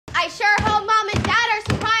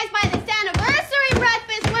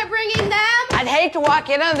hate to walk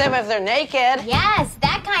in on them if they're naked. Yes,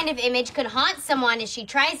 that kind of image could haunt someone as she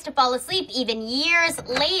tries to fall asleep even years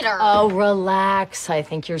later. Oh, relax. I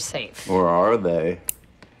think you're safe. Or are they?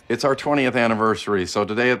 It's our 20th anniversary, so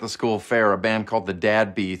today at the school fair, a band called the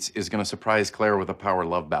Dad Beats is going to surprise Claire with a power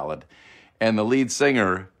love ballad. And the lead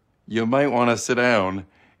singer, you might want to sit down,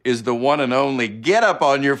 is the one and only, get up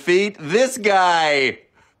on your feet, this guy!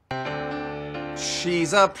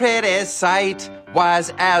 She's a pretty sight,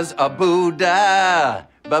 wise as a Buddha.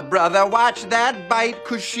 But brother, watch that bite,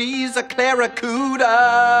 'cause she's a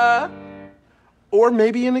claracuda. Or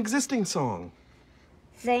maybe an existing song.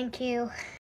 Thank you.